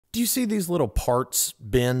Do you see these little parts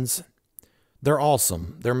bins? They're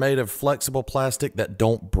awesome. They're made of flexible plastic that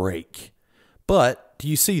don't break. But do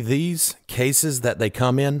you see these cases that they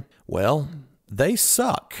come in? Well, they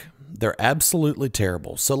suck. They're absolutely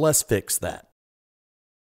terrible. So let's fix that.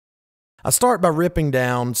 I start by ripping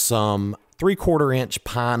down some 3/4 inch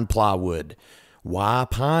pine plywood. Why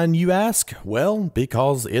pine, you ask? Well,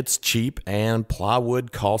 because it's cheap and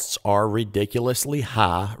plywood costs are ridiculously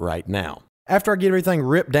high right now. After I get everything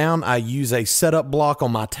ripped down, I use a setup block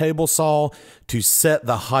on my table saw to set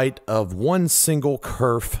the height of one single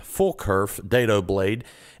full kerf dado blade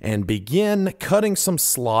and begin cutting some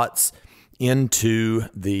slots into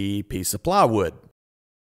the piece of plywood.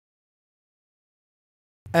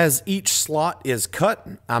 As each slot is cut,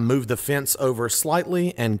 I move the fence over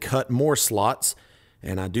slightly and cut more slots,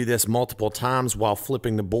 and I do this multiple times while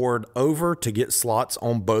flipping the board over to get slots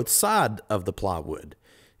on both sides of the plywood.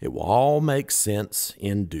 It will all make sense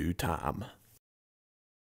in due time.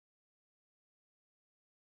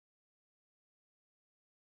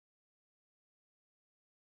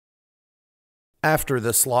 After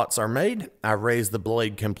the slots are made, I raise the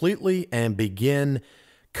blade completely and begin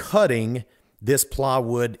cutting this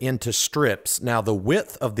plywood into strips. Now, the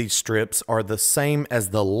width of these strips are the same as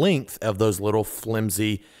the length of those little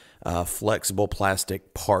flimsy, flexible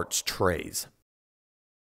plastic parts trays.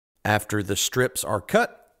 After the strips are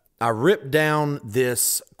cut, I rip down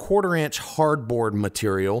this 1/4 inch hardboard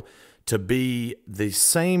material to be the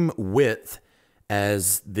same width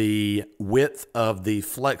as the width of the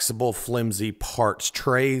flexible, flimsy parts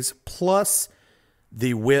trays, plus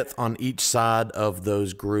the width on each side of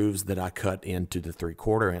those grooves that I cut into the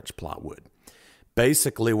 3/4 inch plywood.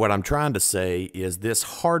 Basically, what I'm trying to say is this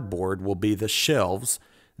hardboard will be the shelves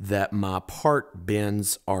that my part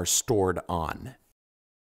bins are stored on.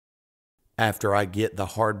 After I get the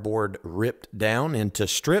hardboard ripped down into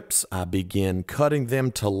strips, I begin cutting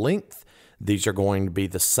them to length. These are going to be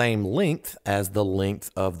the same length as the length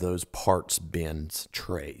of those parts bins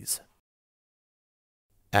trays.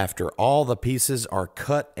 After all the pieces are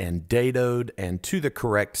cut and dadoed and to the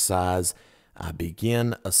correct size, I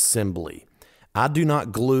begin assembly. I do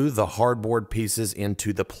not glue the hardboard pieces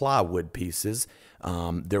into the plywood pieces.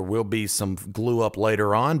 There will be some glue up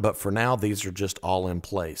later on, but for now, these are just all in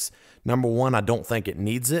place. Number one, I don't think it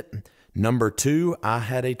needs it. Number two, I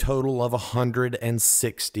had a total of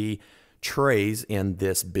 160 trays in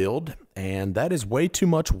this build, and that is way too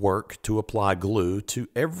much work to apply glue to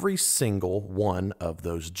every single one of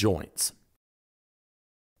those joints.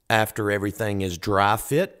 After everything is dry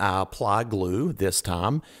fit, I apply glue, this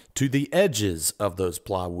time, to the edges of those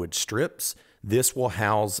plywood strips. This will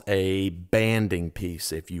house a banding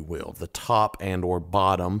piece, if you will, the top and or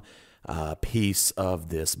bottom piece of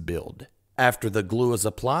this build. After the glue is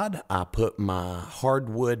applied, I put my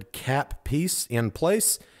hardwood cap piece in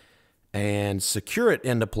place and secure it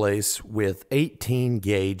into place with 18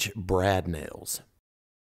 gauge brad nails.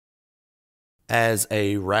 As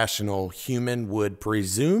a rational human would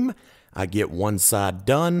presume, I get one side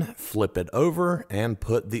done, flip it over, and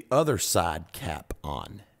put the other side cap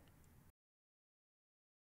on.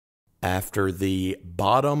 After the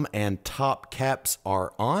bottom and top caps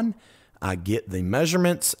are on, I get the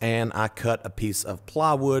measurements and I cut a piece of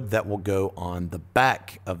plywood that will go on the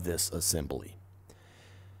back of this assembly.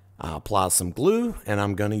 I apply some glue, and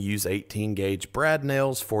I'm going to use 18 gauge brad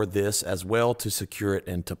nails for this as well to secure it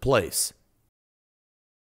into place.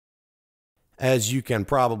 As you can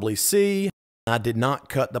probably see, I did not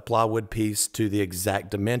cut the plywood piece to the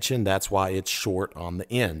exact dimension. That's why it's short on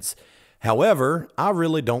the ends. However, I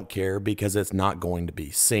really don't care because it's not going to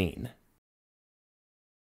be seen.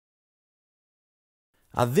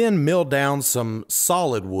 I then mill down some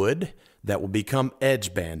solid wood that will become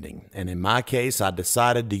edge banding, and in my case, I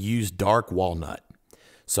decided to use dark walnut.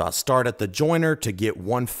 So I start at the joiner to get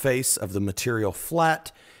one face of the material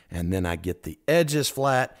flat, and then I get the edges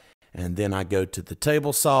flat, and then I go to the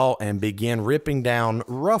table saw and begin ripping down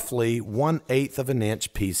roughly 1/8 of an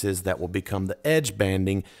inch pieces that will become the edge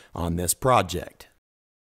banding on this project.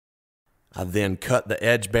 I then cut the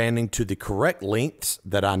edge banding to the correct lengths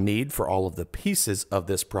that I need for all of the pieces of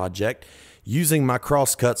this project using my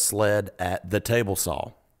crosscut sled at the table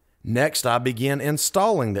saw. Next, I begin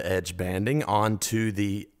installing the edge banding onto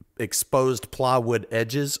the exposed plywood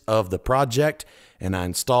edges of the project, and I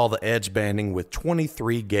install the edge banding with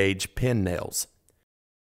 23 gauge pin nails.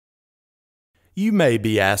 You may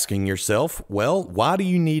be asking yourself, well, why do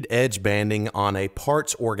you need edge banding on a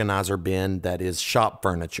parts organizer bin that is shop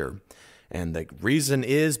furniture? And the reason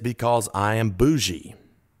is because I am bougie,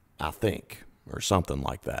 I think, or something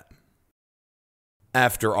like that.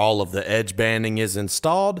 After all of the edge banding is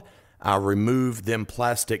installed, I remove them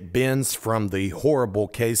plastic bins from the horrible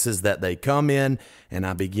cases that they come in, and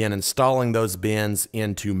I begin installing those bins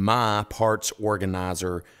into my parts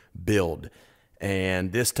organizer build.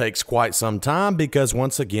 And this takes quite some time because,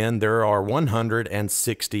 once again, there are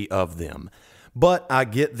 160 of them. But I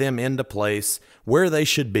get them into place where they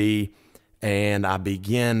should be, and I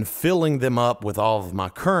begin filling them up with all of my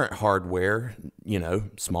current hardware,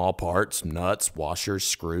 small parts, nuts, washers,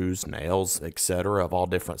 screws, nails, etc., of all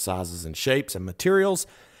different sizes and shapes and materials.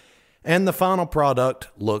 And the final product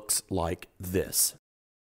looks like this.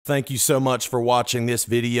 Thank you so much for watching this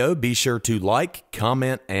video. Be sure to like,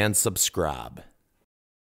 comment, and subscribe.